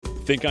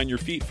Think on your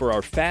feet for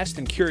our Fast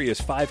and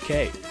Curious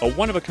 5K, a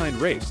one-of-a-kind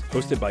race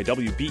hosted by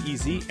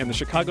WBEZ and the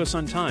Chicago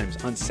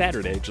Sun-Times on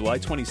Saturday, July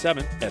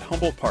 27th at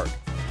Humboldt Park.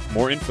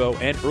 More info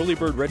and early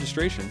bird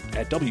registration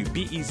at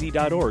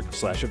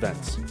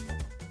wbez.org/events.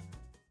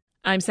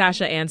 I'm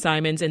Sasha Ann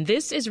Simons, and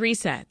this is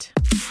Reset.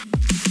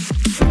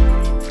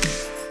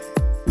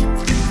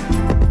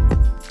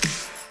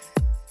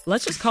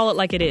 Let's just call it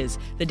like it is.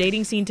 The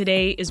dating scene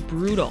today is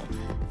brutal.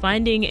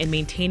 Finding and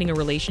maintaining a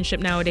relationship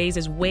nowadays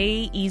is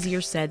way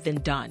easier said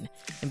than done.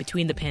 And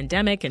between the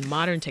pandemic and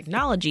modern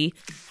technology,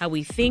 how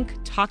we think,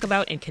 talk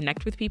about, and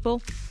connect with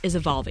people is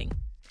evolving.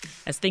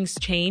 As things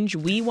change,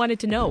 we wanted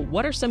to know,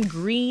 what are some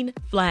green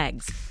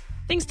flags?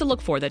 Things to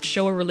look for that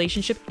show a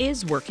relationship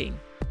is working.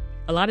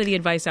 A lot of the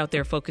advice out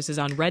there focuses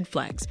on red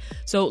flags.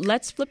 So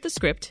let's flip the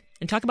script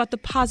and talk about the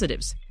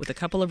positives with a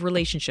couple of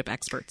relationship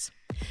experts.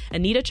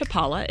 Anita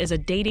Chapala is a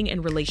dating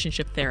and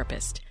relationship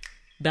therapist.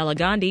 Bella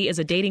Gandhi is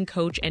a dating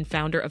coach and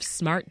founder of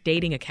Smart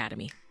Dating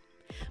Academy.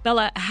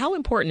 Bella, how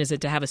important is it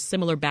to have a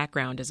similar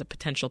background as a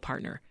potential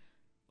partner?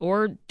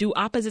 Or do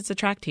opposites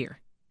attract here?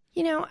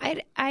 You know,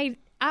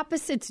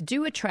 opposites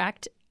do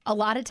attract. A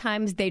lot of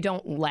times they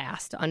don't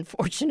last,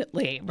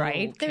 unfortunately,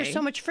 right? Okay. There's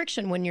so much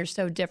friction when you're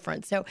so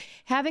different. So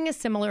having a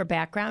similar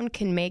background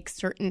can make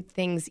certain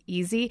things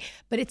easy,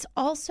 but it's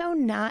also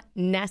not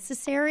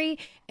necessary.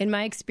 In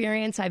my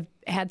experience, I've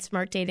had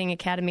Smart Dating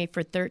Academy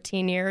for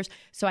 13 years,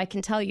 so I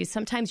can tell you,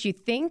 sometimes you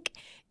think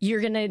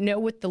you're going to know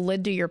what the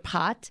lid to your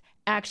pot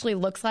actually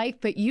looks like,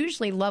 but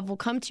usually love will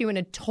come to you in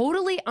a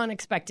totally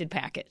unexpected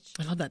package.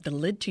 I love that. The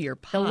lid to your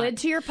pot. The lid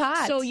to your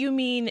pot. So you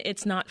mean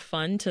it's not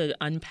fun to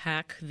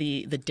unpack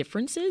the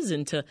differences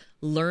and to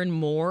learn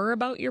more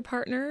about your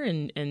partner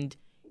and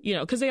you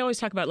know, because they always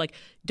talk about like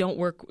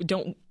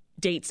don't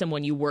date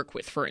someone you work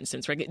with, for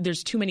instance, right?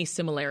 There's too many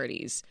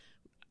similarities.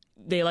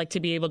 They like to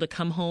be able to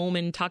come home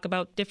and talk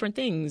about different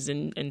things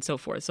and so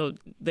forth. So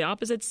the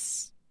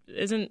opposites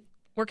isn't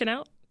working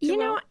out? You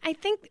know, I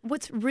think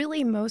what's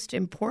really most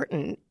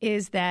important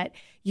is that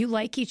you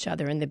like each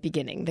other in the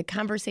beginning. The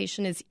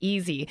conversation is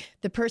easy.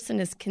 The person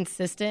is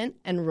consistent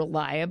and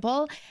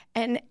reliable.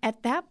 And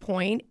at that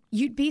point,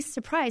 you'd be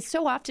surprised.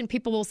 So often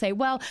people will say,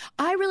 well,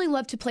 I really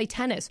love to play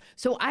tennis,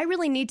 so I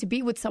really need to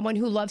be with someone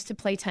who loves to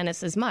play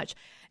tennis as much.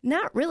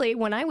 Not really.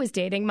 When I was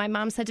dating, my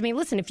mom said to me,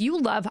 listen, if you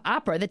love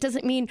opera, that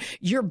doesn't mean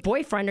your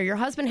boyfriend or your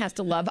husband has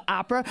to love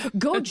opera.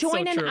 Go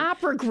join an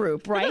opera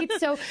group, right?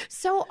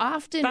 So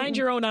often... Find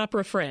your own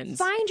opera friends.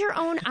 Find your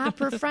own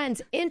opera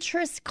friends.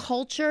 Interests,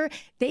 culture,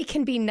 they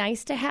can be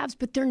nice to haves,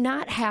 but they're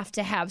not have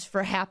to haves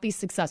for happy,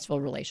 successful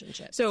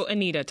relationships. So,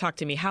 Anita, talk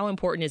to me. How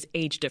important is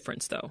age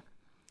difference, though?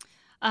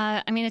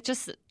 I mean, it's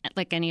just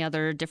like any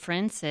other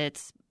difference.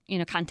 It's, you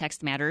know,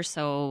 context matters.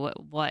 So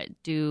what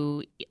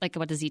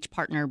does each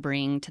partner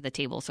bring to the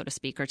table, so to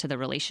speak, or to the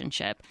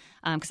relationship?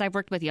 Because I've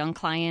worked with young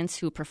clients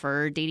who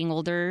prefer dating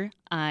older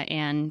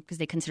and because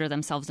they consider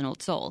themselves an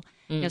old soul,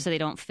 you know, so they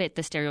don't fit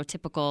the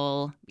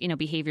stereotypical, you know,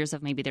 behaviors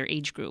of maybe their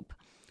age group.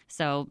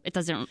 So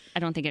I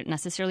don't think it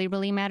necessarily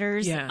really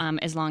matters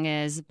as long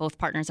as both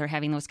partners are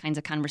having those kinds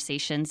of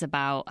conversations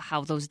about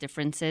how those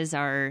differences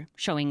are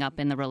showing up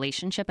in the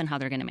relationship and how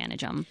they're going to manage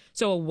them.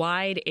 So a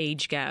wide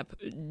age gap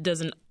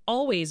doesn't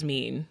always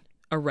mean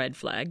a red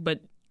flag,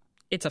 but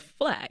it's a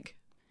flag.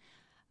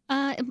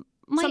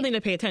 Something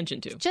to pay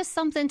attention to. Just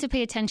something to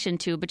pay attention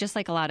to, but just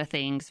like a lot of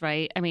things,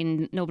 right? I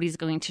mean, nobody's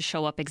going to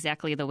show up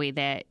exactly the way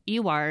that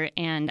you are.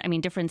 And I mean,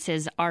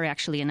 differences are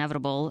actually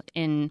inevitable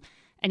in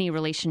any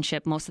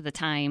relationship. Most of the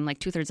time, like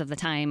 2/3 of the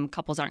time,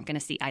 couples aren't going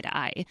to see eye to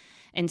eye.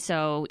 And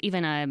so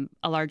even a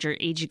larger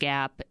age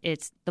gap,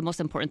 it's the most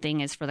important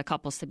thing is for the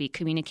couples to be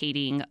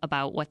communicating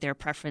about what their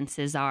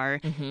preferences are,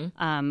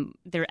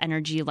 their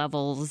energy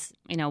levels,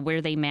 you know,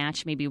 where they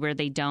match, maybe where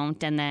they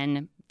don't. And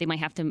then they might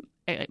have to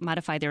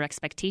modify their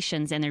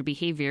expectations and their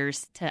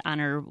behaviors to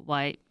honor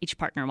what each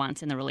partner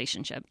wants in the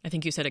relationship. I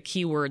think you said a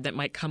key word that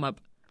might come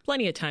up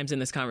plenty of times in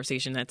this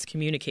conversation. That's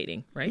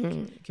communicating, right?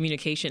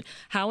 Communication.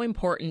 How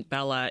important,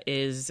 Bella,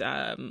 is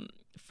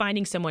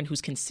finding someone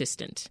who's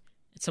consistent,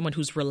 someone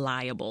who's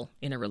reliable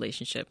in a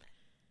relationship?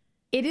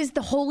 It is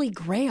the holy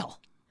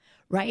grail,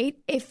 right?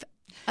 If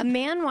a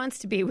man wants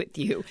to be with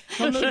you,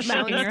 he'll move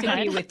mountains to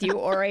be with you,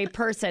 or a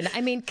person.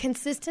 I mean,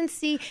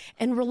 consistency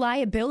and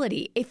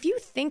reliability. If you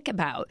think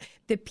about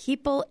the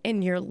people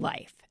in your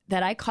life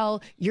that I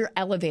call your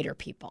elevator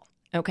people,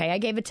 okay, I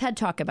gave a TED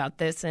Talk about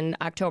this in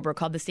October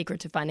called The Secret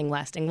to Finding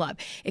Lasting Love.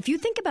 If you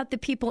think about the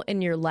people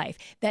in your life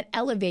that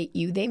elevate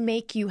you, they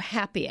make you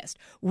happiest.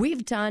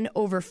 We've done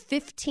over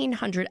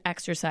 1,500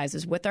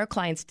 exercises with our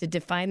clients to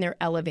define their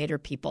elevator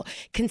people.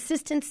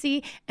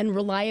 Consistency and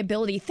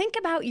reliability. Think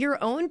about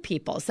your own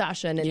people,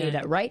 Sasha and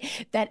Anita, right?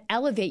 That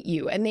elevate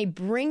you and they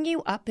bring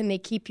you up and they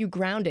keep you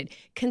grounded.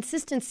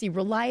 Consistency,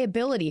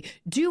 reliability.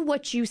 Do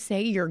what you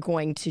say you're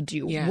going to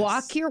do. Yes.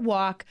 Walk your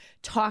walk,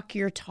 talk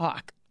your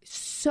talk.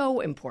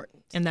 So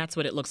important. And that's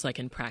what it looks like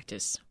in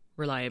practice.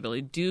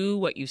 Reliability. Do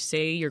what you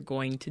say you're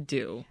going to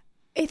do.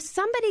 If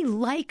somebody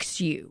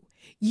likes you,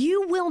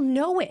 You will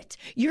know it.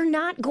 You're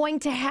not going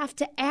to have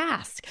to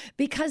ask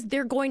because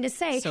they're going to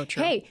say,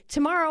 hey,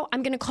 tomorrow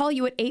I'm going to call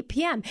you at 8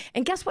 p.m.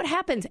 And guess what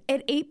happens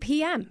at 8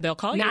 p.m.? They'll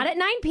call you. Not at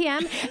 9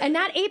 p.m. and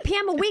not 8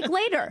 p.m. a week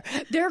later.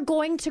 They're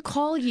going to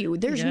call you.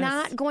 There's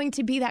not going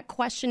to be that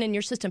question in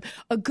your system.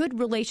 A good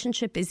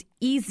relationship is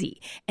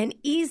easy, and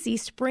easy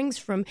springs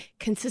from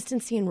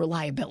consistency and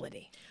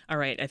reliability. All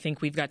right. I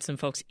think we've got some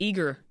folks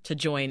eager to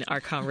join our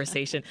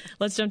conversation.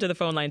 Let's jump to the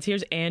phone lines.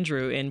 Here's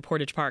Andrew in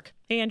Portage Park.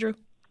 Hey, Andrew.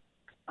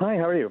 Hi,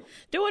 how are you?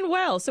 Doing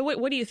well. So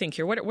what do you think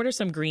here? What are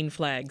some green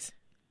flags?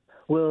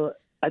 Well,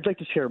 I'd like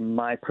to share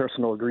my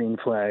personal green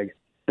flag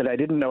that I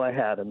didn't know I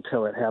had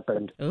until it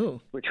happened,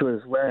 which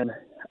was when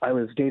I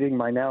was dating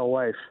my now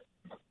wife.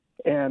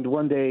 And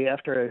one day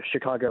after a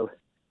Chicago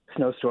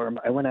snowstorm,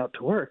 I went out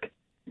to work,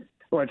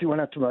 or I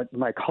went out to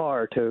my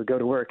car to go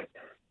to work.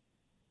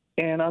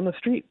 And on the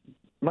street,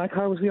 my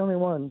car was the only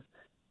one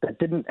that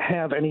didn't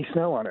have any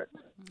snow on it.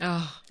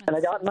 Oh, and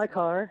I got in my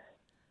car.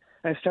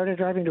 I started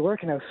driving to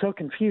work, and I was so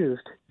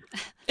confused.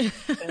 And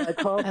I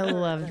called I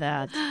love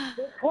that.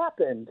 This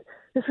happened.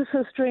 This is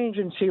so strange.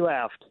 And she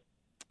laughed.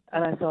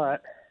 And I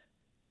thought,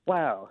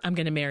 wow. I'm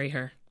going to marry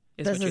her.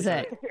 This is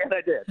it. And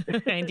I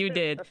did. And you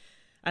did.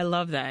 I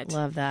love that.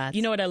 Love that.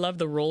 You know what? I love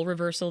the role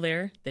reversal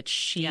there, that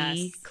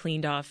she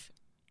cleaned off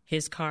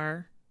his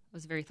car. It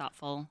was very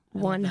thoughtful.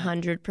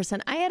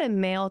 100%. I had a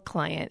male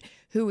client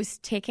who was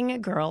taking a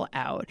girl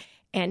out.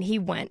 And he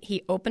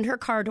opened her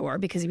car door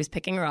because he was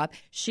picking her up.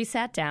 She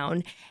sat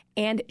down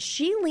and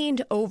she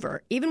leaned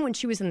over, even when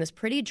she was in this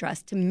pretty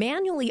dress, to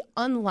manually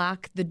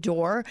unlock the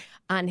door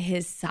on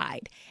his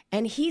side.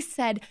 And he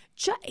said,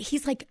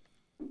 he's like,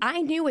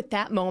 I knew at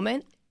that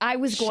moment I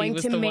was going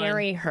to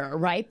marry her,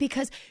 right?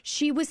 Because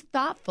she was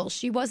thoughtful.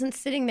 She wasn't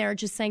sitting there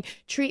just saying,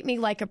 treat me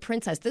like a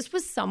princess. This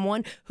was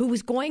someone who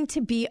was going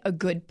to be a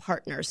good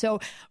partner. So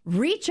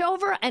reach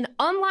over and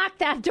unlock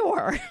that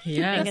door.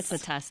 Yes. I think it's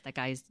a test that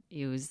guys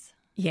use.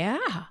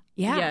 Yeah,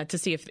 to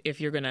see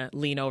if you're going to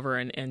lean over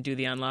and do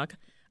the unlock.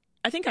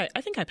 I think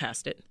I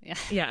passed it.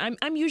 Yeah,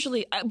 I'm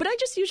usually, but I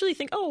just usually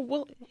think, oh,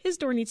 well, his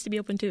door needs to be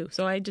open too.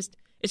 So it's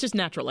just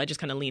natural. I just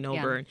kind of lean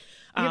over. And,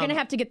 you're going to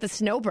have to get the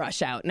snow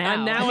brush out now.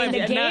 And now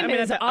the game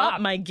is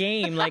up my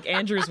game like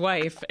Andrew's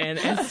wife and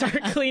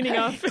start cleaning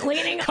off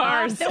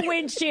cars. Off the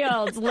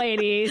windshields,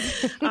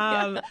 ladies.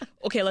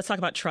 Okay, let's talk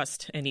about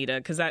trust, Anita,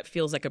 because that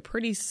feels like a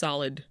pretty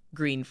solid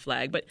green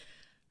flag. But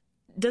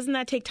doesn't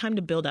that take time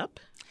to build up?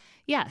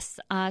 Yes.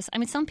 I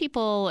mean, some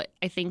people,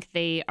 I think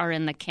they are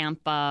in the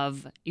camp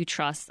of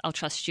I'll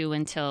trust you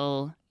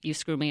until you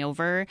screw me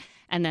over.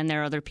 And then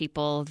there are other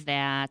people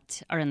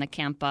that are in the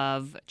camp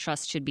of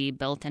trust should be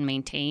built and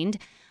maintained.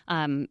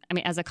 I mean,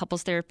 as a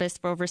couples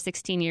therapist for over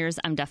 16 years,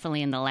 I'm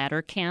definitely in the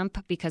latter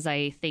camp because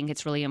I think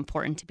it's really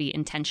important to be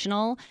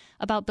intentional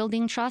about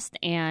building trust.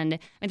 And I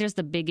mean, there's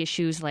the big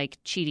issues like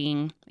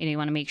cheating. You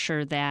want to make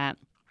sure that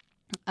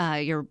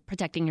you're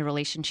protecting your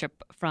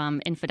relationship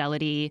from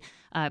infidelity,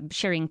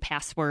 sharing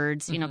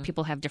passwords. You know,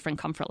 people have different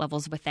comfort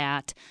levels with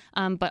that.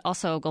 But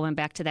also going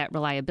back to that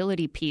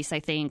reliability piece,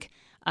 I think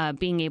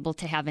being able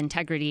to have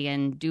integrity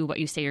and do what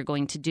you say you're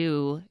going to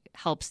do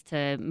helps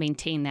to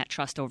maintain that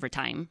trust over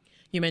time.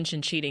 You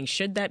mentioned cheating.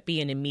 Should that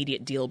be an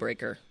immediate deal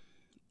breaker?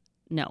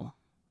 No.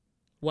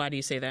 Why do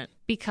you say that?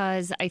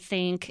 Because I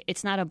think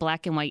it's not a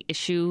black and white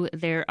issue.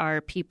 There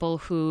are people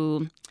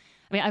who...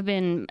 I mean, I've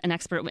been an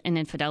expert in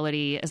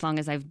infidelity as long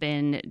as I've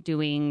been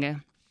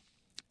doing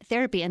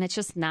therapy, and it's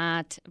just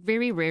not,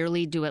 very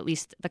rarely do at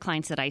least the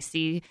clients that I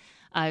see,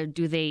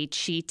 do they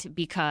cheat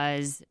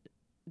because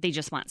they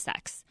just want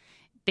sex.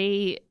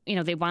 They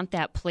want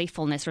that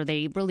playfulness, or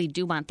they really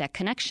do want that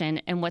connection,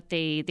 and what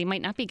they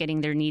might not be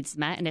getting their needs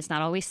met, and it's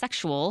not always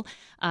sexual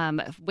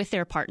with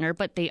their partner,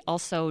 but they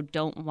also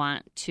don't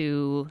want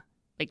to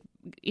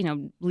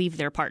leave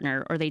their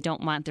partner, or they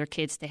don't want their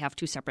kids to have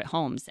two separate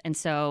homes. And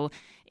so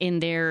in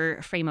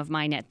their frame of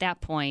mind at that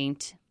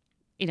point,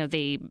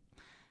 they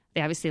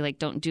obviously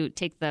don't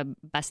take the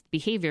best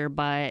behavior,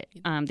 but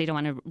they don't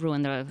want to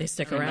ruin the... They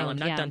stick around. I'm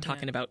not done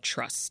talking about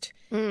trust.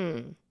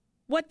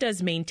 What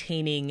does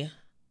maintaining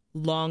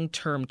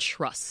long-term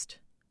trust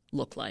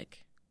look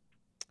like?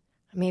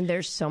 I mean,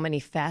 there's so many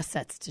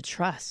facets to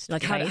trust.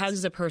 Like how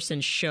does a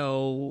person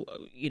show,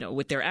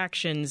 with their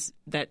actions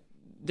that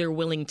they're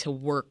willing to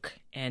work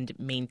and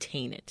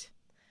maintain it?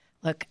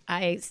 Look,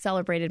 I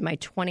celebrated my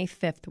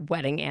 25th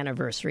wedding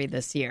anniversary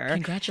this year.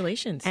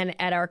 Congratulations. And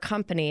at our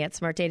company, at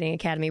Smart Dating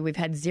Academy, we've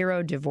had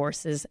 0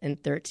 divorces in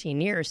 13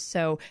 years.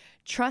 So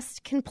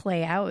trust can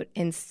play out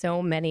in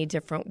so many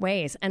different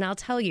ways. And I'll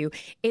tell you,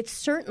 it's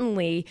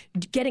certainly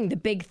getting the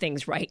big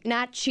things right,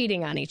 not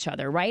cheating on each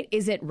other, right?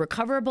 Is it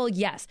recoverable?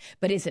 Yes.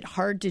 But is it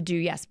hard to do?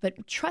 Yes.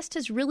 But trust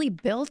is really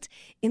built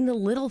in the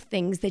little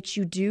things that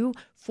you do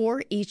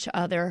for each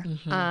other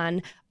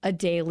on a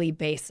daily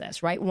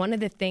basis, right? One of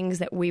the things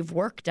that we've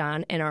worked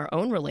on in our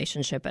own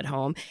relationship at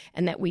home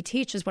and that we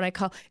teach is what I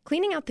call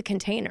cleaning out the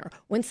container.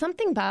 When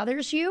something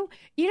bothers you,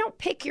 you don't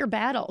pick your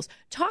battles.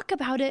 Talk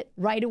about it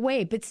right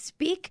away, but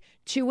speak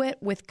to it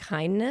with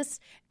kindness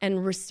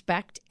and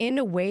respect in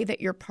a way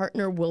that your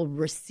partner will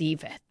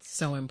receive it.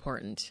 So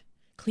important.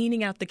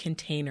 Cleaning out the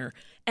container,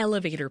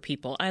 elevator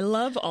people. I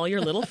love all your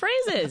little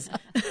phrases.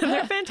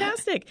 They're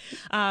fantastic.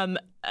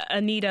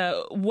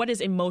 Anita, what is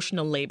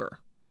emotional labor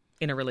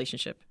in a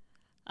relationship?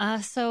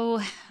 So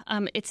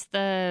it's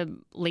the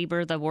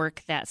labor, the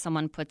work that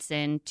someone puts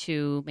in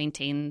to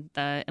maintain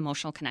the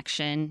emotional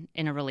connection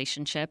in a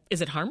relationship.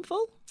 Is it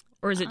harmful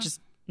or is it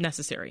just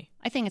necessary?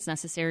 I think it's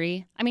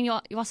necessary. I mean,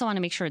 you also want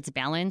to make sure it's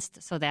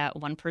balanced so that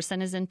one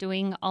person isn't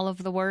doing all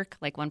of the work.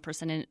 Like one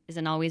person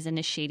isn't always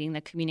initiating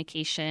the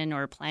communication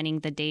or planning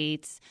the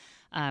dates,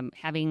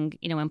 having,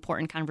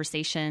 important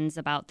conversations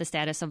about the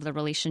status of the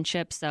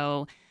relationship.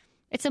 So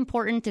it's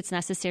important, it's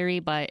necessary,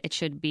 but it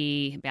should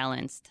be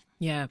balanced.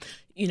 Yeah.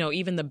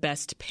 Even the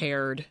best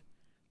paired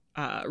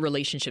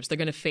relationships, they're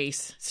going to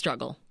face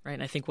struggle, right?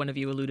 And I think one of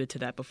you alluded to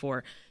that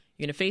before.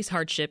 You're going to face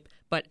hardship,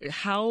 but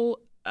how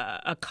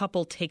a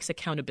couple takes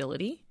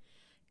accountability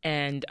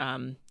and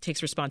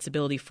takes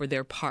responsibility for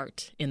their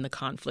part in the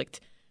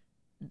conflict,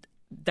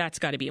 that's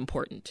got to be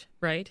important,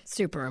 right?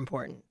 Super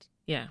important.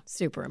 Yeah.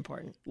 Super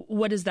important.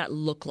 What does that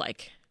look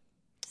like?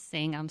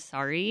 Saying I'm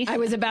sorry. I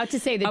was about to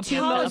say the two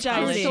most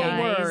crucial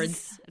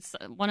words. It's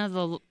one of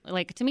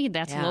the, to me,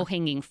 that's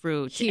low-hanging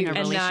fruit in a and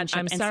relationship.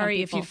 Not, I'm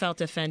sorry if you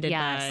felt offended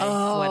by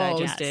what I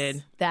just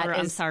did.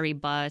 I'm sorry,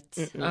 but.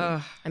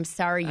 I'm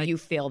sorry you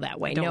feel that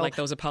way. I don't like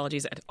those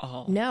apologies at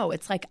all. No,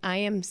 it's like, I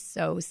am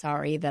so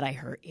sorry that I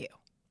hurt you.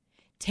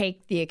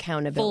 Take the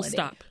accountability. Full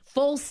stop.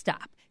 Full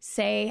stop.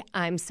 Say,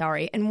 I'm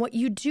sorry. And what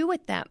you do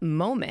at that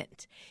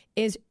moment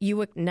is you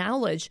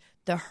acknowledge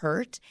the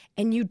hurt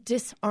and you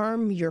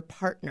disarm your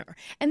partner.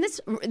 And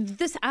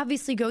this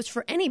obviously goes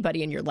for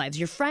anybody in your lives,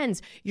 your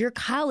friends, your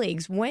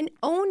colleagues.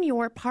 Own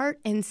your part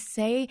and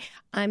say,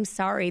 I'm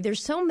sorry.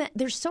 There's so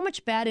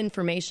much bad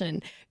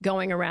information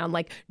going around,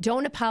 like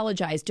don't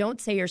apologize,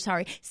 don't say you're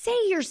sorry. Say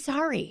you're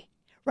sorry,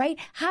 right?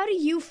 How do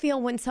you feel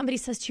when somebody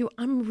says to you,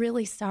 I'm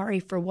really sorry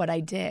for what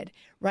I did,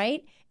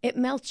 right? It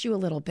melts you a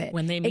little bit.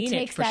 When they mean it,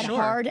 takes for that sure.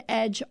 hard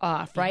edge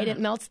off, right? It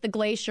melts the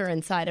glacier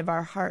inside of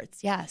our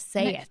hearts. Yeah,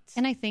 say it.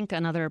 And I think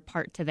another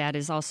part to that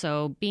is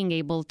also being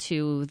able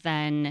to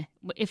then,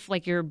 if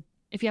you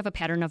have a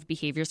pattern of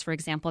behaviors, for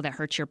example, that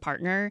hurts your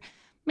partner,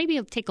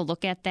 maybe take a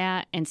look at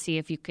that and see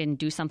if you can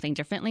do something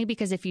differently.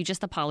 Because if you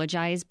just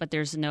apologize, but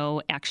there's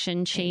no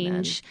action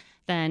change,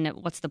 then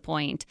what's the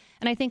point?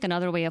 And I think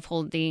another way of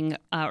holding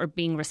or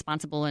being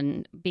responsible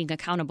and being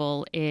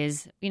accountable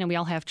is, we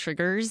all have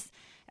triggers.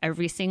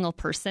 Every single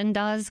person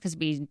does because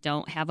we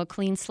don't have a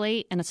clean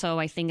slate. And so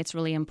I think it's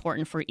really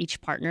important for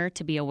each partner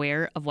to be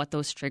aware of what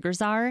those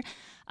triggers are.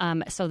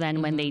 So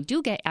then when they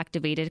do get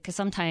activated, because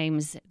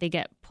sometimes they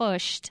get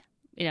pushed,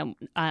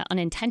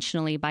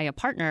 unintentionally by a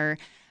partner,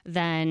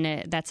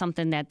 then that's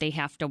something that they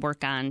have to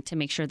work on to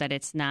make sure that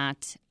it's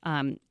not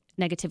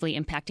negatively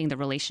impacting the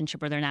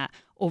relationship or they're not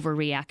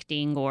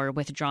overreacting or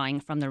withdrawing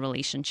from the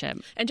relationship.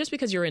 And just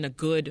because you're in a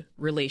good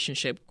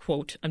relationship,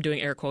 quote, I'm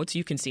doing air quotes,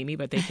 you can see me,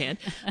 but they can't,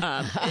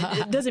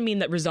 it doesn't mean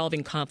that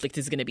resolving conflict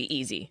is going to be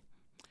easy.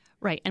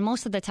 Right. And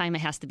most of the time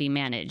it has to be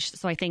managed.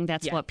 So I think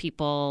that's what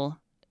people,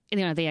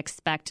 they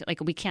expect,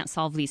 like, we can't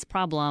solve these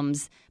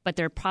problems, but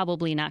they're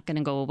probably not going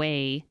to go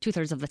away.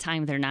 2/3 of the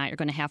time they're not. You're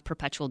going to have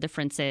perpetual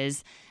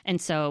differences. And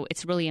so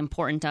it's really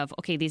important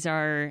okay, these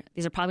are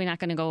probably not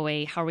going to go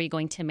away. How are we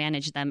going to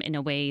manage them in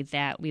a way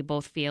that we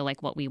both feel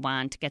like what we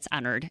want gets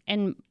honored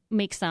and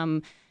make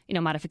some,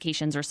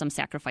 modifications or some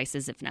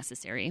sacrifices if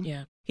necessary.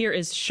 Yeah. Here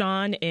is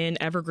Sean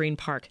in Evergreen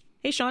Park.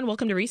 Hey, Sean,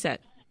 welcome to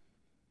Reset.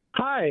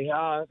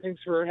 Hi,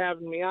 thanks for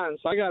having me on.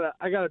 So I got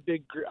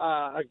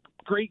a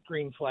great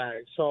green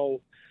flag.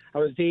 So I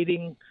was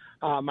dating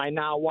my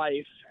now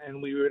wife,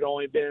 and we had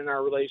only been in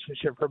our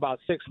relationship for about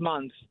 6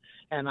 months,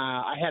 and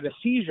I had a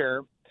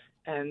seizure,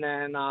 and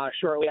then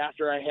shortly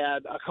after I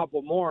had a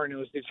couple more, and it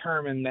was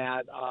determined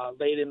that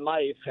late in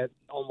life, at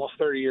almost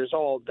 30 years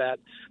old, that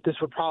this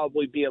would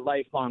probably be a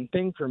lifelong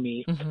thing for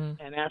me.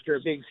 Mm-hmm. And after a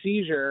big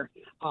seizure,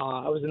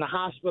 I was in the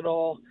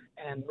hospital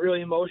and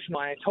really emotional.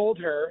 I told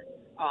her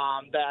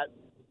that,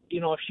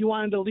 if she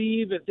wanted to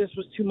leave, if this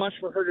was too much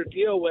for her to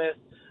deal with,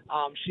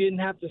 she didn't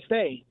have to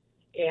stay.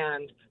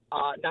 And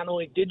not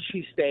only did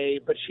she stay,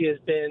 but she has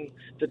been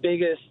the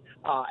biggest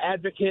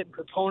advocate and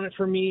proponent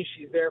for me.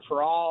 She's there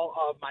for all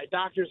of my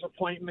doctor's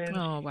appointments.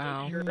 Oh,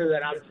 wow. She makes sure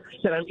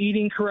that I'm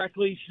eating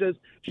correctly.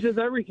 She does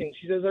everything.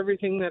 She does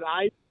everything that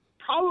I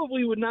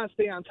probably would not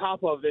stay on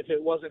top of if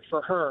it wasn't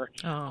for her.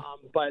 Oh.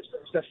 But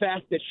the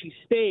fact that she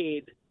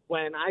stayed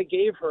when I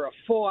gave her a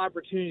full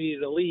opportunity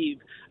to leave,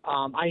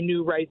 I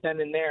knew right then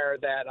and there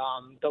that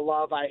the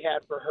love I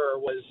had for her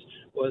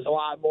was a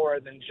lot more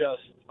than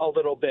just a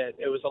little bit.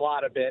 It was a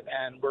lot of it,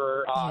 and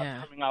we're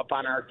coming up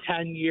on our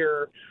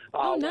 10-year.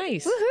 Oh,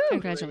 nice!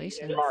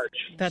 Congratulations! In March.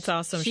 That's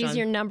awesome. She's Sean.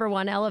 your number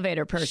one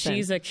elevator person.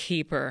 She's a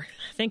keeper.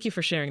 Thank you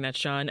for sharing that,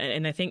 Sean.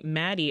 And I think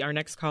Maddie, our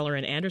next caller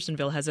in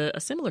Andersonville, has a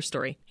similar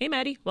story. Hey,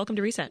 Maddie, welcome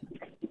to Reset.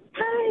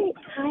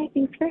 Hi,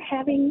 thanks for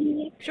having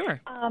me. Sure.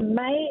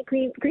 My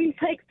green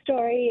flag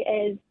story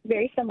is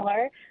very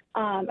similar.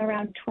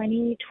 Around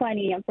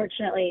 2020,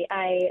 unfortunately,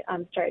 I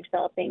started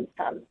developing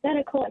some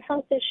medical and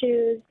health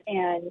issues,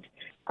 and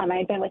I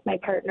had been with my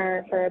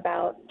partner for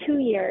about 2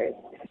 years.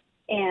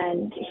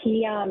 And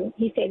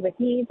he stayed with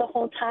me the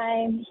whole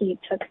time. He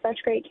took such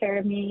great care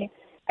of me.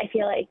 I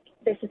feel like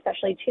this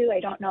especially, too, I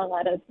don't know a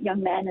lot of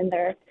young men in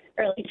their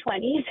early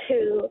 20s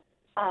who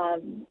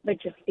would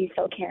just be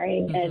so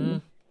caring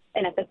and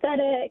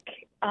empathetic.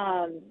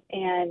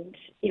 And,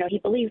 he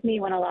believed me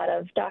when a lot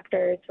of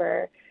doctors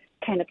were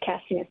kind of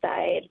casting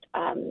aside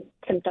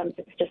symptoms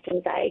of just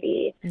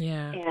anxiety.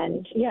 Yeah.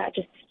 And,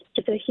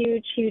 just a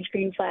huge, huge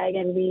green flag.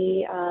 And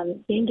we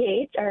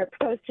engaged or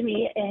proposed to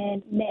me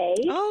in May.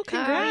 Oh,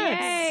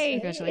 congrats.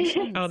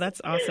 Congratulations. Oh,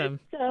 that's awesome.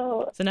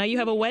 So now you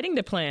have a wedding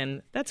to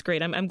plan. That's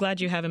great. I'm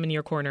glad you have him in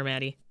your corner,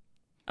 Maddie.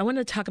 I want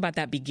to talk about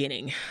that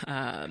beginning,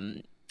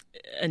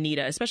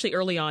 Anita, especially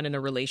early on in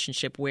a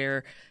relationship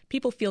where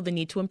people feel the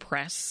need to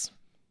impress.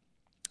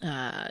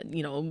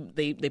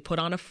 They put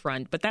on a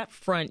front, but that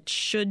front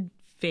should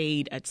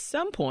fade at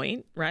some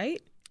point, right?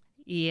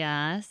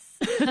 Yes.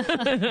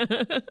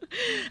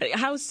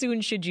 How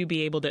soon should you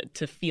be able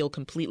to feel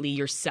completely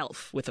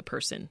yourself with a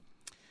person?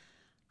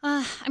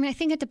 I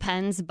think it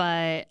depends,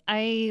 but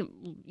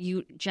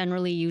you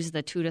generally use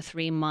the 2 to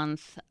 3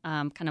 month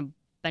kind of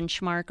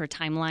benchmark or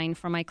timeline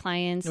for my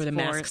clients. Where the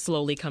mask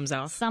slowly comes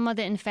off. Some of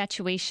the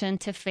infatuation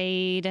to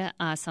fade,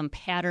 some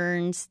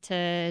patterns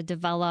to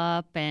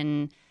develop,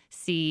 and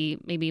see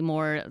maybe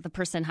more the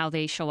person, how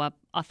they show up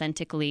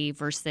authentically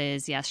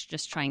versus,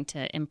 just trying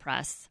to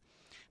impress.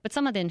 But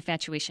some of the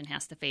infatuation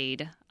has to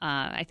fade,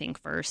 I think,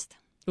 first.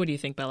 What do you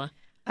think, Bella?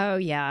 Oh,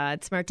 yeah.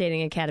 At Smart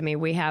Dating Academy,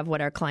 we have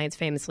what our clients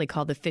famously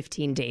call the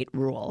 15-date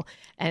rule.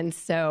 And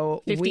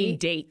so 15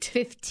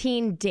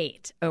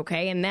 date.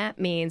 Okay? And that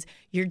means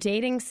you're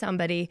dating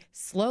somebody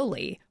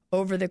slowly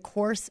over the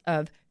course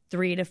of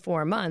 3 to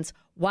 4 months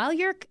while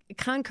you're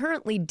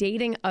concurrently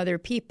dating other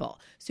people.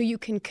 So you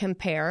can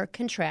compare,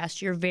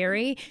 contrast. You're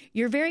very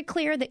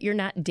clear that you're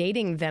not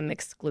dating them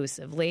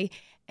exclusively.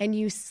 And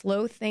you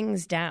slow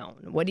things down.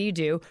 What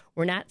do?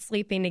 We're not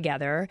sleeping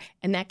together.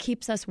 And that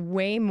keeps us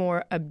way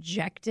more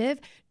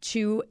objective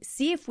to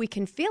see if we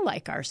can feel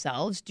like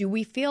ourselves. Do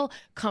we feel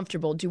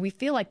comfortable? Do we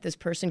feel like this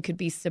person could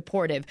be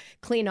supportive,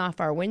 clean off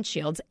our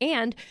windshields?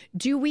 And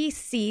do we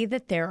see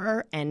that there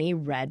are any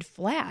red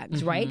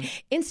flags,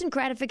 right? Instant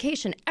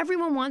gratification.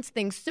 Everyone wants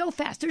things so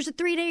fast. There's a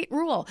 3-date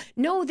rule.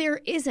 No, there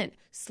isn't.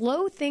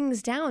 Slow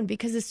things down,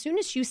 because as soon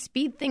as you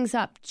speed things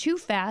up too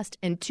fast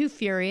and too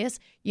furious,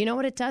 you know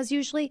what it does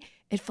usually?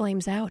 It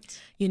flames out.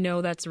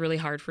 That's really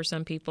hard for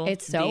some people.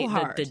 It's so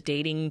hard. The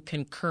dating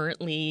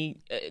concurrently,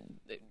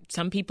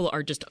 some people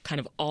are just kind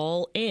of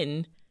all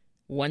in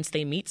once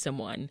they meet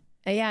someone.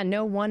 Yeah,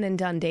 no one and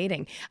done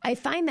dating. I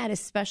find that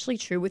especially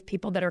true with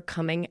people that are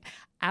coming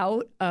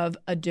out of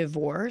a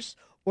divorce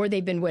or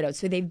they've been widowed.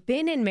 So they've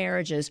been in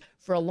marriages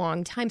for a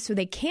long time, so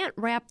they can't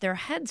wrap their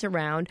heads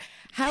around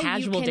how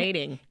casual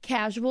dating.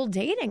 Casual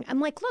dating. I'm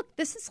like, look,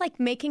 this is like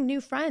making new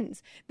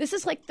friends. This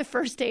is like the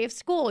first day of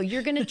school.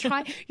 You're going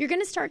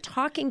to start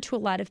talking to a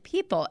lot of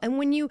people. And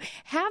when you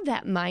have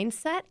that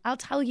mindset, I'll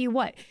tell you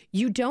what,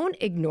 you don't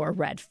ignore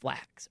red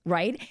flags,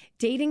 right?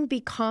 Dating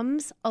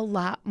becomes a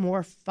lot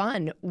more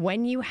fun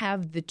when you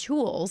have the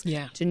tools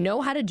to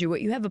know how to do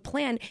it. You have a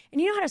plan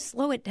and you know how to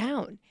slow it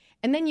down.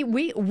 And then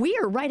we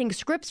are writing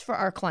scripts for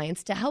our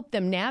clients to help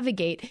them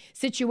navigate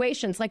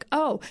situations like,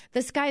 oh,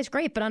 this guy's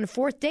great, but on a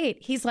 4th date,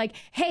 he's like,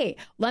 hey,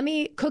 let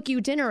me cook you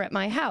dinner at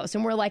my house.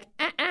 And we're like,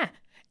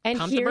 And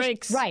pump the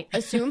brakes. Right.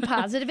 Assume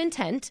positive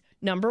intent.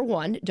 Number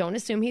 1, don't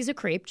assume he's a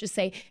creep. Just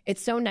say,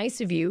 it's so nice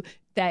of you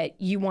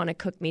that you want to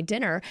cook me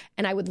dinner,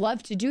 and I would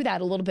love to do that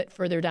a little bit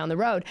further down the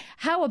road.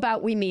 How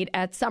about we meet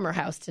at Summer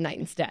House tonight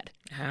instead?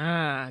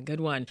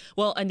 Good one.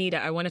 Well,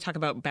 Anita, I want to talk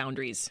about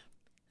boundaries.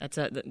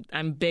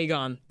 I'm big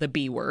on the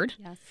B word.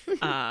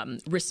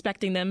 Yes.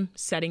 Respecting them,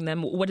 setting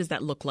them. What does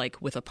that look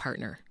like with a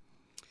partner?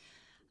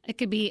 It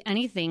could be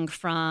anything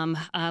from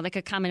like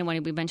a common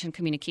one. We mentioned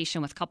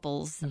communication with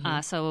couples.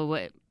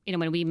 So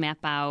when we map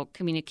out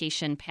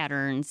communication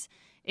patterns,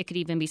 it could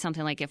even be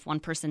something like if one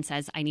person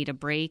says, I need a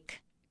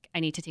break, I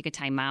need to take a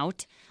time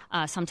out.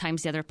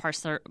 Sometimes the other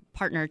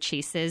partner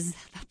chases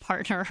the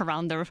partner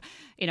around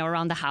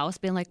the house,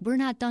 being like, "We're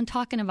not done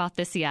talking about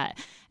this yet."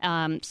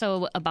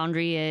 So a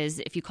boundary is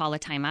if you call a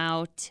time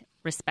out,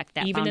 respect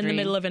that even boundary. in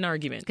the middle of an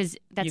argument, because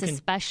that's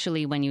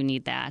especially when you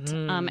need that.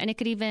 And it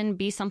could even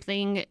be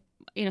something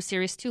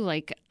serious too.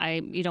 Like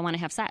you don't want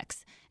to have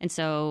sex. And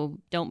so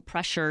don't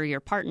pressure your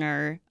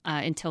partner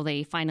until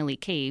they finally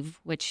cave,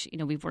 which,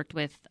 we've worked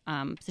with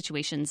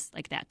situations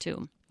like that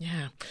too.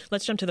 Yeah.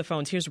 Let's jump to the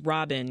phones. Here's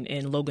Robin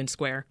in Logan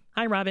Square.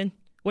 Hi, Robin.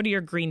 What are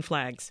your green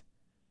flags?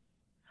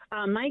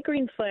 My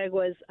green flag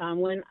was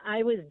when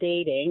I was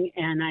dating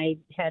and I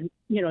had,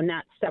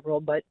 not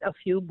several, but a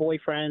few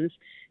boyfriends,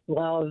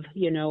 love,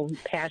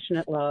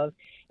 passionate love.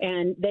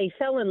 And they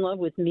fell in love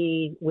with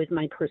me, with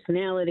my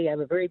personality. I have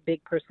a very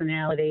big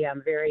personality.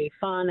 I'm very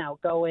fun,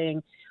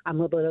 outgoing.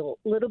 I'm a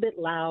little bit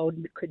loud,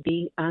 could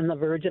be on the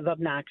verge of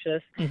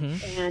obnoxious.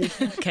 Mm-hmm. And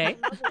okay.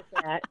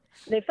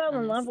 They fell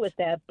in love with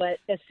that. But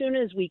as soon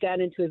as we got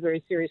into a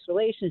very serious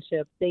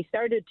relationship, they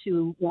started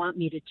to want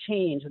me to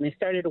change. And they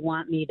started to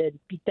want me to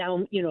be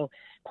down,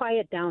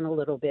 quiet down a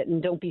little bit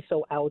and don't be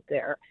so out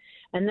there.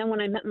 And then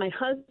when I met my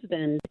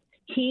husband,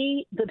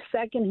 the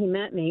second he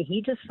met me,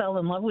 he just fell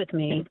in love with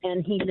me,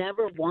 and he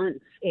never once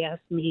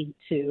asked me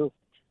to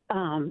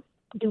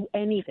do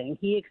anything.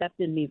 He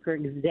accepted me for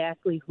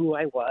exactly who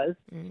I was,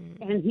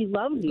 and he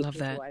loved me for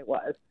who I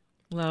was.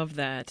 Love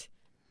that.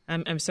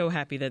 I'm so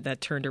happy that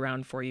turned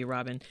around for you,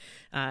 Robin.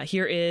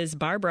 Here is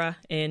Barbara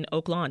in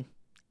Oak Lawn.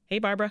 Hey,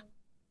 Barbara.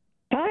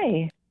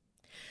 Hi.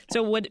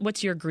 So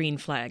what's your green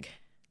flag?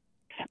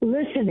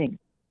 Listening.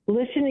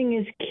 Listening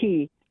is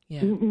key.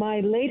 Yeah.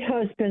 My late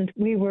husband,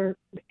 we were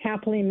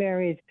happily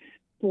married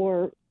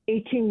for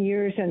 18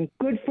 years and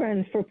good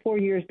friends for 4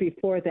 years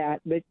before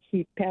that, but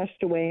he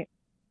passed away,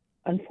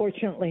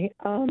 unfortunately.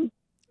 I'm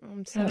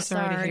so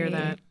sorry to hear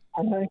that.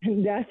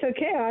 That's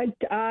okay.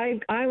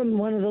 I'm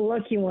one of the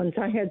lucky ones.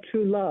 I had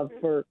true love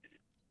for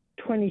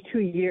 22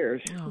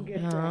 years. Oh,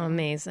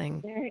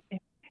 amazing.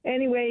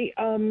 Anyway,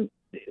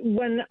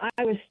 when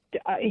I was,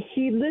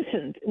 he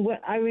listened.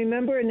 I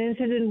remember an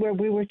incident where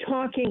we were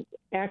talking,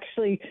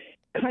 actually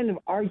kind of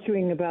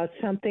arguing about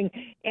something,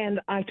 and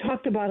I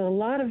talked about a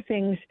lot of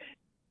things,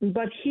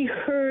 but he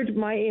heard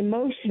my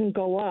emotion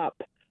go up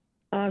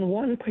on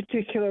one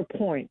particular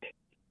point,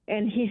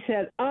 and he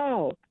said,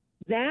 "Oh,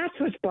 that's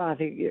what's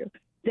bothering you.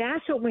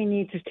 That's what we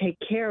need to take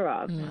care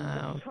of.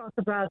 Wow. Talk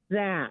about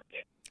that."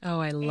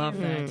 Oh, I love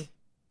that.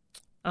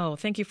 Oh,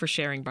 thank you for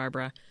sharing,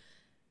 Barbara.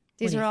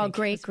 These are all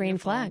great green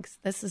flags.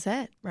 This is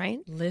it, right?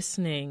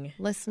 Listening,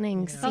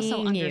 seeing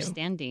also you.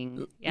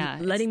 Understanding. Yeah,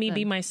 letting me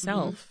be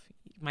myself.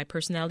 My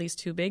personality is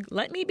too big.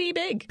 Let me be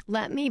big.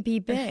 Let me be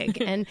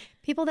big. And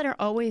people that are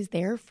always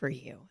there for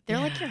you. They're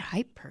like your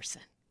hype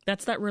person.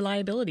 That's that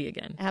reliability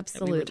again.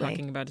 Absolutely. That we were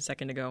talking about a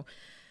second ago.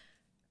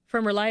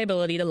 From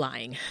reliability to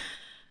lying,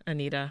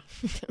 Anita.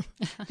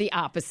 The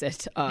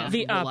opposite of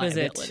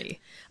reliability.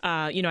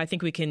 I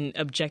think we can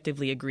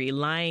objectively agree.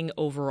 Lying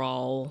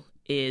overall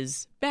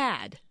is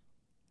bad.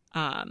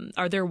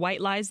 Are there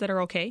white lies that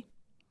are okay?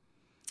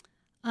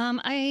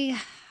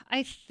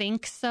 I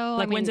think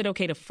so. When's it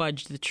okay to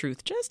fudge the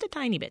truth just a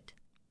tiny bit?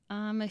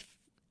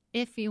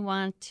 If you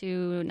want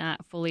to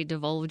not fully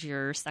divulge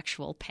your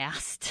sexual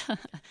past,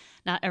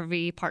 not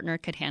every partner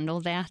could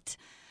handle that.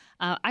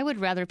 I would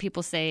rather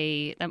people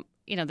say that,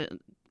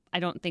 I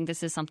don't think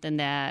this is something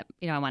that,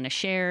 I want to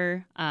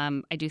share.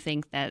 I do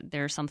think that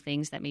there are some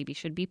things that maybe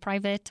should be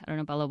private. I don't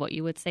know, Bella, what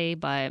you would say,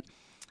 but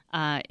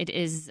it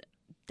is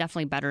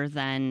definitely better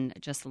than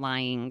just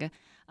lying.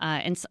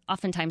 And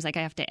oftentimes, I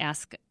have to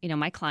ask,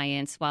 my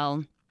clients,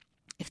 well,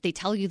 if they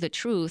tell you the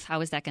truth,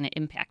 how is that going to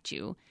impact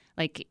you?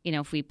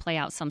 If we play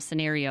out some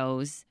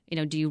scenarios,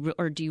 do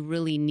you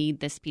really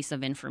need this piece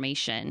of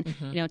information?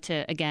 Mm-hmm.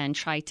 To, again,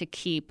 try to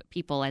keep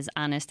people as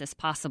honest as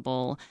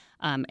possible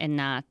and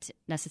not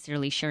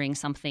necessarily sharing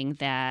something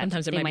that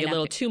sometimes it might be a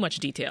little too much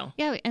detail.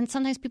 Yeah, and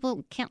sometimes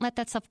people can't let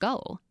that stuff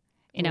go,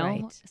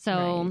 Right,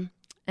 So... Right.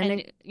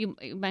 And you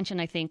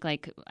mentioned, I think,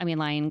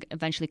 lying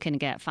eventually can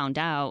get found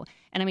out.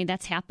 And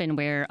that's happened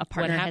where a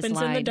partner has lied.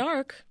 What happens in the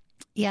dark?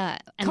 Yeah.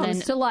 And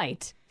comes to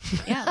light.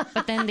 Yeah.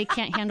 But then they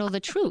can't handle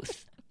the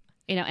truth,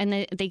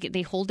 and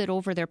they hold it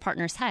over their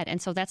partner's head.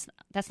 And so that's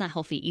not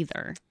healthy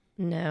either.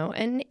 No.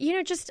 And,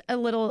 just a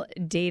little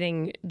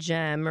dating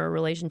gem or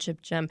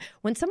relationship gem.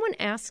 When someone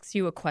asks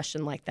you a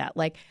question like that,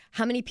 like,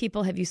 how many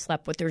people have you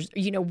slept with? There's,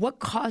 what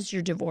caused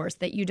your divorce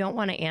that you don't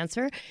want to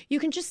answer? You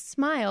can just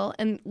smile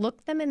and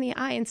look them in the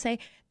eye and say,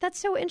 that's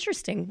so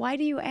interesting. Why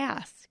do you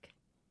ask?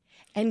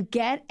 And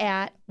get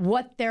at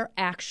what they're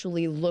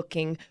actually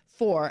looking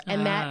for.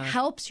 And that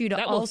helps you to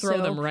that also will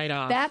throw them right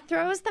off. That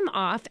throws them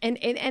off.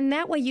 And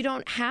that way you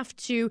don't have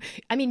to,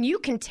 you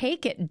can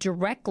take it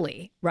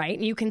directly, right?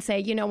 You can say,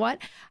 you know what?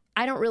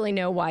 I don't really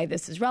know why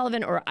this is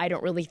relevant, or I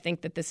don't really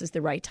think that this is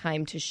the right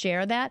time to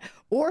share that.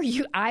 Or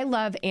I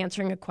love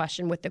answering a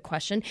question with the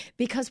question,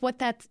 because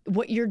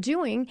what you're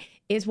doing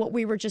is what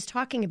we were just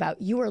talking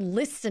about. You are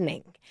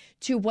listening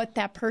to what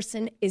that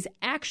person is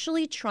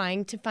actually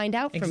trying to find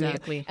out from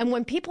you. And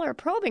when people are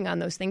probing on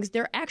those things,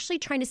 they're actually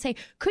trying to say,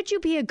 could you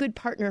be a good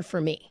partner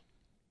for me?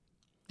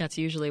 That's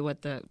usually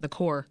what the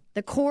core.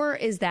 The core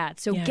is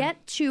that. So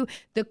get to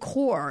the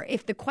core.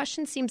 If the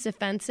question seems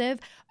offensive,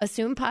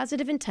 assume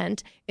positive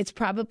intent. It's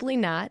probably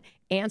not.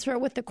 Answer it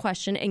with the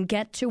question and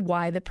get to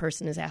why the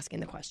person is asking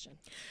the question.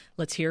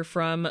 Let's hear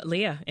from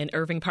Leah in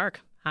Irving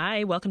Park.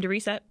 Hi, welcome to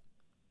Reset.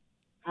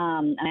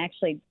 I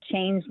actually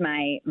changed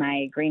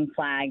my green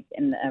flag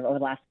over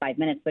the last 5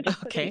 minutes, but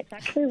just it's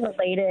actually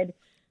related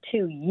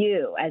to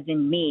you, as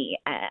in me,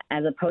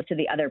 as opposed to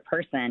the other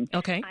person.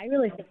 Okay. I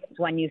really think it's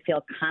when you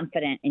feel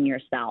confident in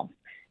yourself.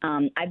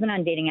 I've been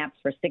on dating apps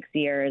for 6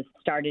 years,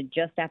 started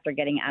just after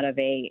getting out of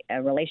a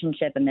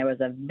relationship, and there was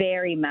a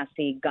very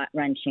messy,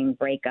 gut-wrenching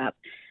breakup.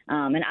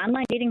 And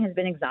online dating has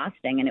been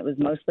exhausting, and it was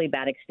mostly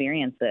bad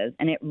experiences.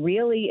 And it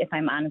really, if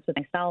I'm honest with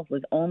myself,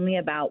 was only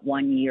about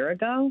 1 year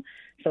ago,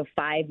 so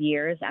 5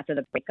 years after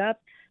the breakup,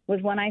 was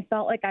when I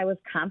felt like I was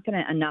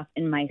confident enough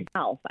in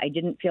myself. I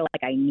didn't feel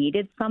like I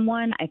needed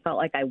someone. I felt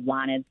like I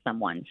wanted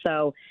someone.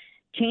 So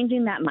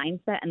changing that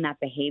mindset and that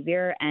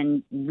behavior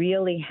and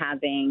really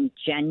having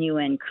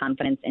genuine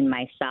confidence in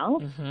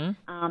myself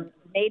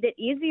made it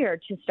easier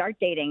to start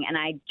dating. And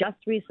I just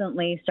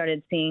recently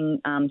started seeing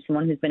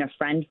someone who's been a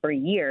friend for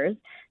years,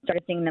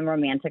 started seeing them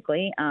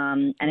romantically.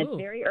 And it's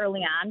very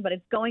early on, but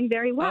it's going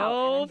very well.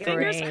 Oh,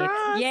 fingers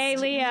crossed. Yay,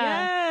 Leah.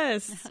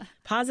 Yes.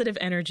 Positive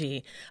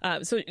energy.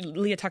 So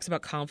Leah talks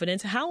about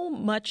confidence. How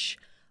much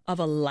of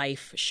a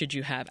life should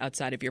you have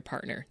outside of your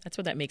partner? That's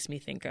what that makes me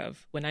think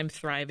of. When I'm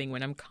thriving,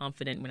 when I'm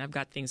confident, when I've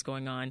got things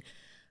going on,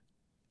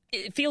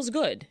 it feels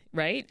good,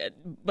 right?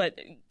 But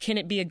can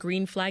it be a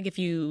green flag if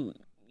you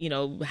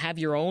have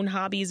your own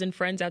hobbies and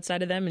friends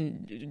outside of them?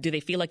 And do they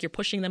feel like you're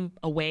pushing them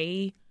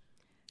away?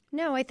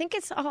 No, I think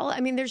it's all,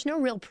 there's no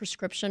real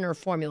prescription or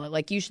formula.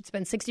 Like you should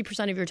spend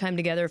 60% of your time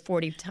together,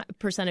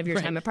 40% of your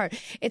time apart.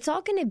 It's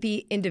all going to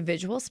be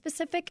individual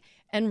specific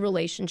and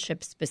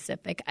relationship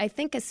specific. I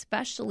think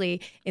especially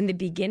in the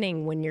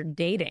beginning when you're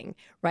dating,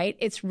 right?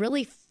 It's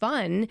really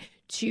fun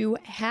to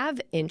have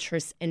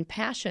interests and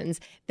passions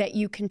that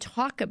you can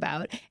talk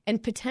about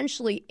and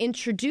potentially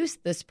introduce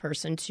this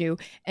person to,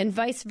 and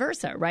vice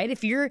versa, right?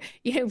 If you're,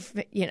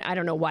 I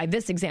don't know why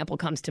this example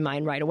comes to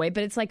mind right away,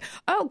 but it's like,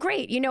 oh,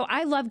 great,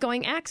 I love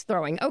going axe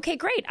throwing. Okay,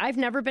 great. I've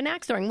never been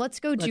axe throwing. Let's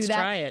do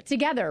that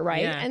together,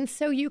 right? Yeah. And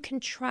so you can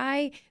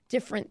try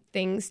different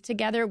things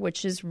together,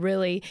 which is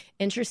really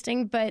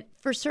interesting. But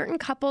for certain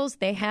couples,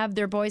 they have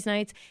their boys'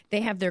 nights, they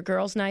have their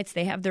girls' nights,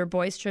 they have their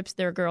boys' trips,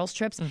 their girls'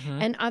 trips.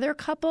 And other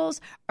couples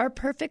are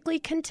perfectly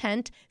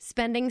content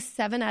spending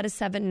 7 out of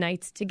 7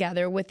 nights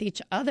together with each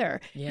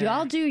other. Yeah. You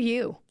all do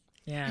you.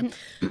 Yeah.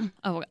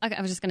 I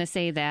was just going to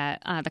say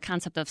that the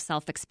concept of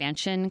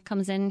self-expansion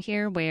comes in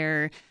here,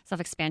 where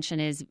self-expansion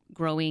is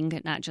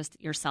growing not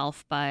just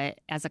yourself, but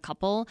as a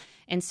couple.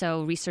 And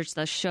so research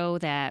does show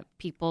that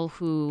people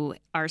who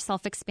are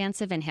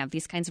self-expansive and have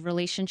these kinds of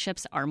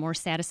relationships are more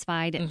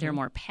satisfied. They're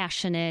more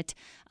passionate.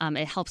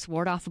 It helps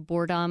ward off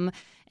boredom.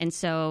 And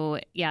so,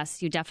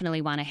 yes, you definitely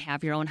want to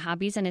have your own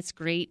hobbies, and it's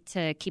great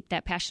to keep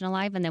that passion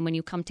alive. And then when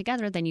you come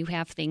together, then you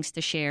have things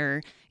to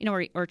share,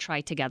 or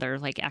try together,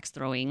 like axe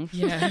throwing.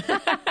 Yeah.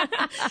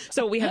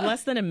 So we have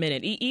less than a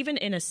minute. Even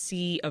in a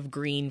sea of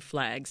green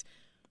flags,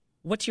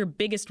 what's your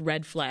biggest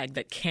red flag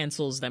that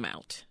cancels them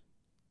out?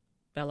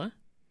 Bella?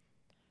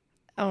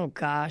 Oh,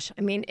 gosh.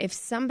 If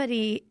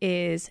somebody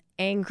is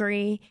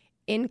angry,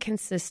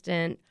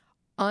 inconsistent,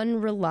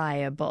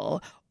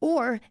 unreliable,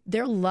 or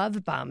they're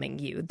love bombing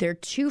you, they're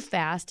too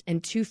fast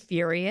and too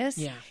furious.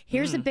 Yeah.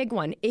 Here's a big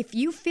one. If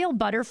you feel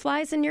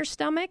butterflies in your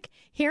stomach,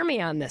 hear me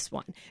on this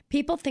one.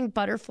 People think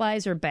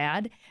butterflies are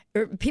bad,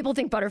 or people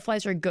think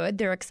butterflies are good.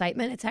 They're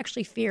excitement. It's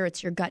actually fear.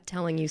 It's your gut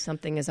telling you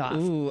something is off.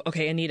 Ooh,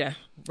 okay, Anita,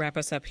 wrap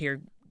us up here.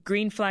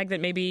 Green flag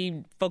that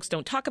maybe folks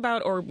don't talk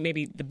about, or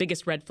maybe the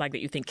biggest red flag that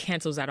you think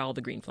cancels out all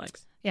the green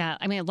flags? Yeah,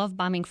 I love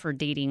bombing for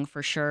dating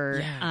for sure.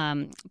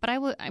 Yeah. But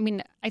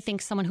I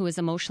think someone who is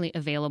emotionally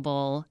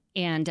available,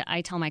 and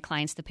I tell my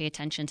clients to pay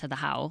attention to the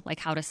how. Like,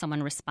 how does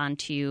someone respond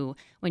to you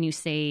when you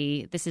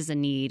say this is a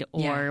need,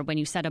 or when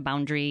you set a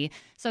boundary?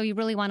 So you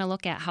really want to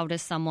look at how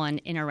does someone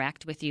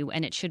interact with you,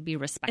 and it should be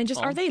respectful. And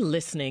just, are they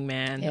listening,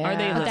 man? Yeah. Are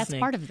they listening? But that's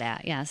part of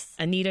that, yes.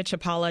 Anita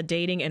Chapala,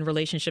 dating and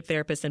relationship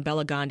therapist, and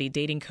Bella Gandhi,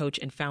 dating coach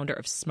and founder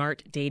of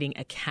Smart Dating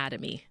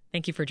Academy.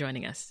 Thank you for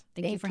joining us.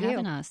 Thank you for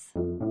having us.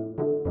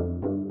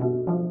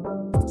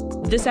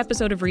 This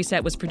episode of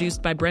Reset was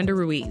produced by Brenda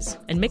Ruiz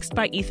and mixed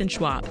by Ethan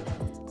Schwab.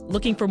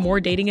 Looking for more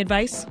dating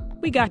advice?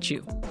 We got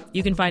you.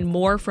 You can find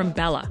more from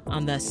Bella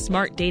on the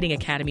Smart Dating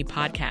Academy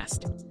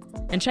podcast.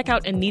 And check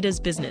out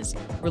Anita's business,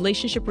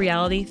 Relationship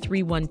Reality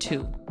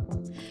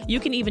 312. You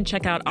can even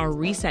check out our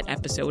Reset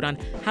episode on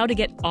how to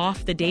get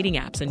off the dating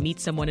apps and meet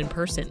someone in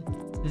person.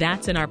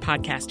 That's in our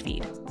podcast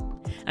feed.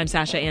 I'm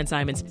Sasha Ann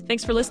Simons.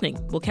 Thanks for listening.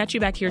 We'll catch you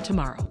back here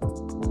tomorrow.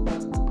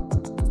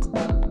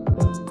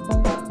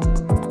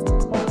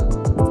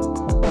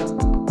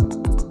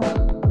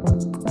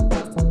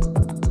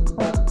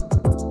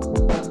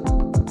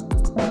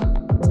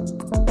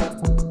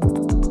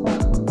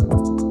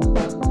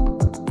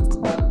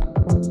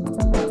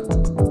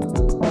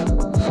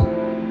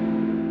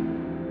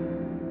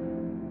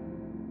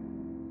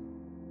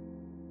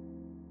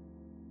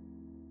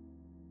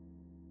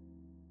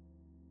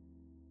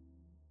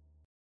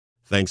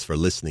 Thanks for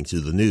listening to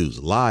the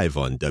news live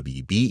on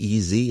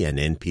WBEZ and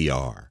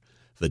NPR.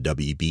 The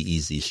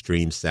WBEZ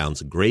stream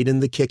sounds great in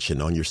the kitchen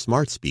on your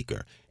smart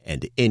speaker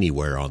and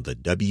anywhere on the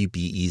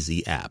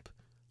WBEZ app.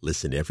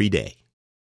 Listen every day.